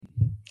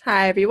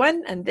Hi,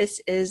 everyone, and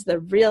this is the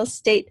Real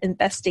Estate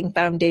Investing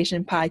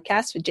Foundation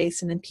podcast with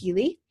Jason and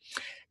Peely.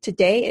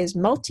 Today is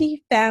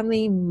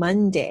Multifamily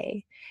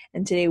Monday,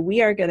 and today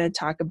we are going to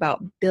talk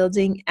about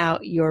building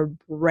out your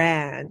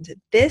brand.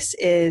 This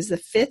is the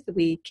fifth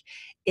week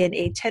in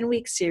a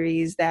 10-week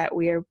series that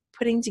we are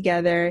putting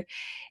together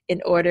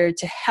in order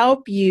to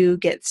help you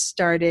get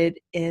started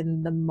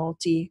in the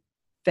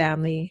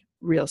multifamily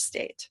real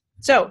estate.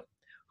 So,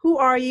 who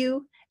are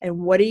you and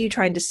what are you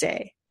trying to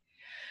say?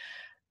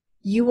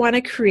 You want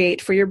to create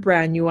for your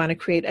brand, you want to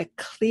create a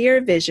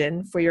clear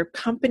vision for your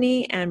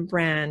company and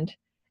brand.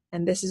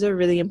 And this is a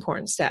really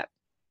important step.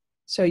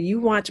 So you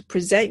want to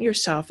present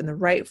yourself in the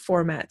right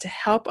format to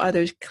help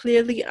others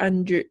clearly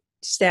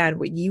understand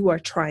what you are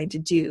trying to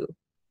do.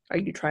 Are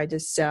you trying to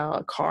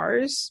sell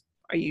cars?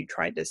 Are you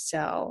trying to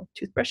sell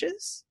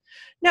toothbrushes?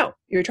 No,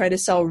 you're trying to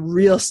sell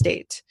real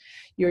estate.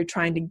 You're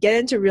trying to get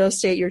into real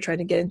estate. You're trying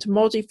to get into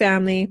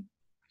multifamily.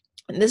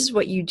 And this is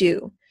what you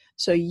do.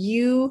 So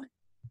you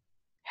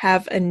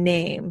have a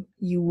name.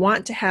 You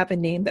want to have a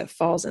name that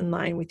falls in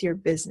line with your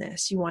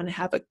business. You want to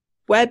have a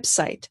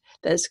website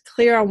that is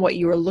clear on what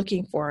you are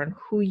looking for and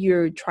who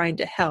you're trying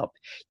to help.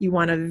 You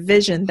want a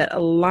vision that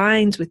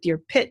aligns with your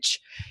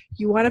pitch.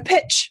 You want a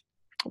pitch.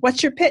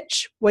 What's your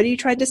pitch? What are you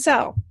trying to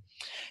sell?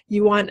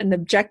 You want an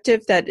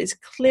objective that is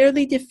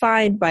clearly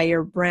defined by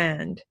your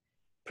brand,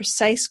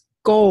 precise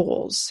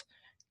goals,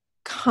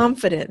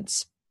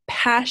 confidence,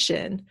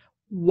 passion.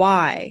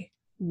 Why?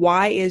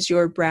 Why is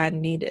your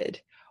brand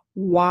needed?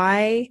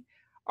 Why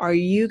are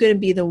you going to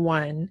be the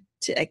one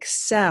to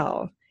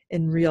excel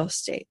in real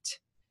estate?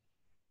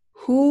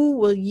 Who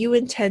will you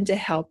intend to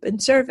help and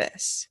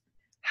service?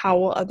 How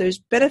will others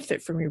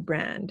benefit from your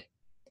brand?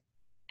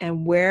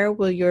 And where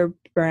will your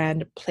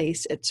brand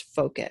place its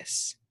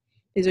focus?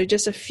 These are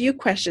just a few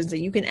questions that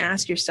you can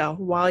ask yourself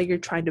while you're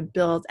trying to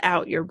build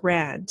out your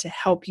brand to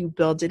help you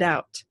build it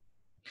out.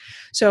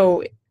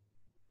 So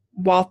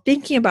while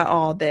thinking about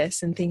all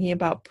this and thinking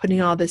about putting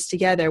all this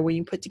together, when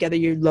you put together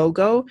your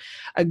logo,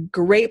 a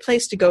great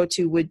place to go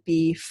to would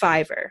be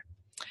Fiverr.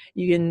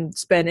 You can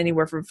spend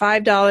anywhere from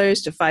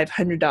 $5 to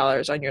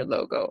 $500 on your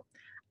logo.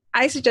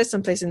 I suggest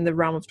someplace in the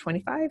realm of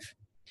 $25.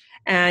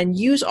 And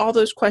use all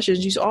those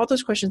questions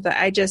that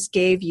I just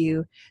gave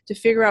you to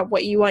figure out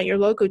what you want your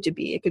logo to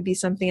be. It could be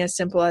something as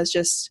simple as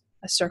just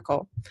a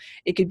circle.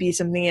 It could be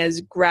something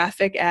as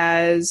graphic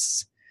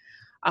as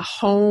a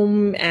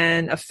home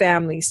and a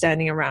family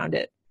standing around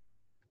it.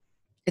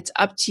 It's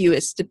up to you.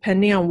 It's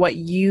depending on what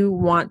you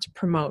want to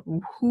promote.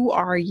 Who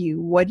are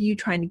you? What are you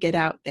trying to get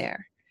out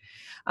there?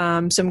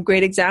 Some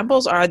great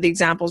examples are the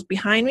examples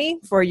behind me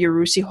for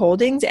Yarusi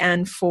Holdings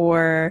and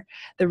for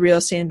the Real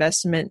Estate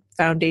Investment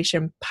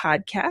Foundation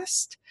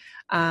podcast.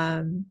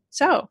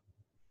 So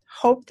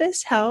hope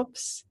this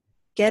helps.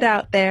 Get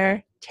out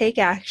there, take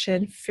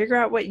action, figure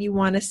out what you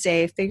want to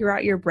say, figure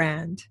out your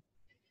brand.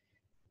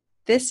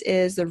 This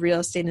is the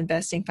Real Estate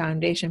Investing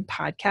Foundation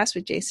podcast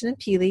with Jason and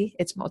Peely.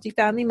 It's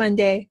Multifamily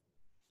Monday.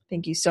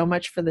 Thank you so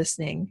much for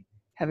listening.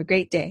 Have a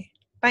great day.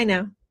 Bye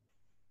now.